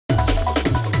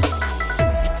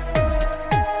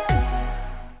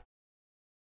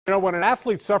You know, when an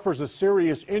athlete suffers a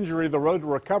serious injury, the road to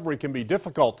recovery can be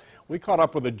difficult. We caught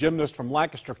up with a gymnast from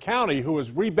Lancaster County who has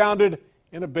rebounded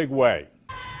in a big way.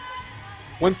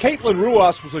 When Caitlin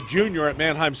Ruas was a junior at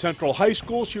Manheim Central High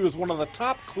School, she was one of the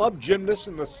top club gymnasts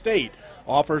in the state.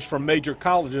 Offers from major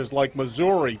colleges like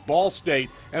Missouri, Ball State,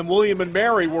 and William &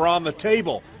 Mary were on the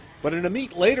table. But in a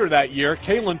meet later that year,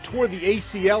 Caitlin tore the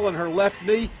ACL in her left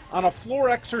knee on a floor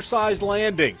exercise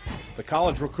landing. The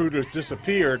college recruiters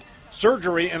disappeared.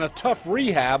 Surgery and a tough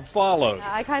rehab followed.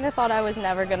 I kind of thought I was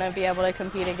never going to be able to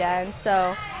compete again,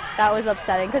 so that was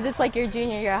upsetting because it's like your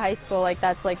junior year of high school, like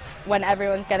that's like when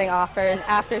everyone's getting offers.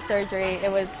 After surgery, it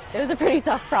was a pretty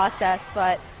tough process,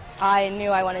 but I knew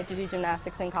I wanted to do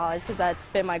gymnastics in college because that's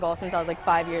been my goal since I was like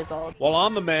 5 years old. While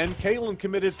on the men, Caitlin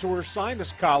committed to her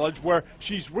sinus college where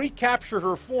she's recaptured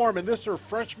her form in this her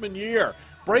freshman year,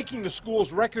 breaking the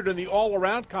school's record in the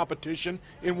all-around competition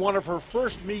in one of her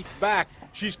first meets back.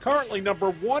 She's currently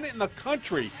 #1 in the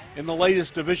country in the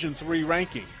latest Division III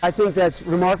ranking. I think that's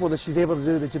remarkable that she's able to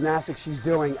do the gymnastics she's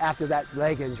doing after that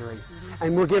leg injury.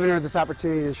 And we're giving her this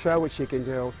opportunity to show what she can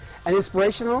do. And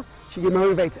inspirational, she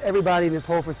motivates everybody in this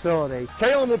whole facility.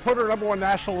 Caitlin will put her #1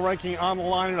 national ranking on the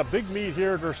line in a big meet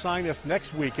here at her sinus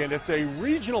next weekend. It's a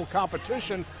regional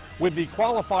competition with the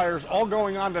qualifiers all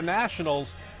going on to nationals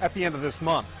at the end of this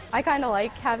month. I kind of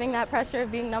like having that pressure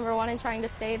of being #1 and trying to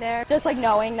stay there. Just like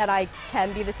knowing that I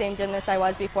can be the same gymnast I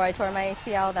was before I tore my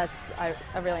ACL, that's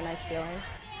a really nice feeling.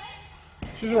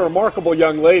 She's a remarkable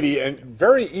young lady and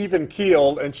very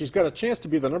even-keeled, and she's got a chance to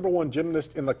be the #1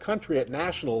 gymnast in the country at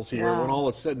nationals here when all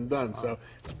is said and done. So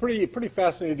it's a pretty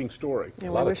fascinating story.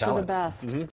 Yeah, we wish her the best.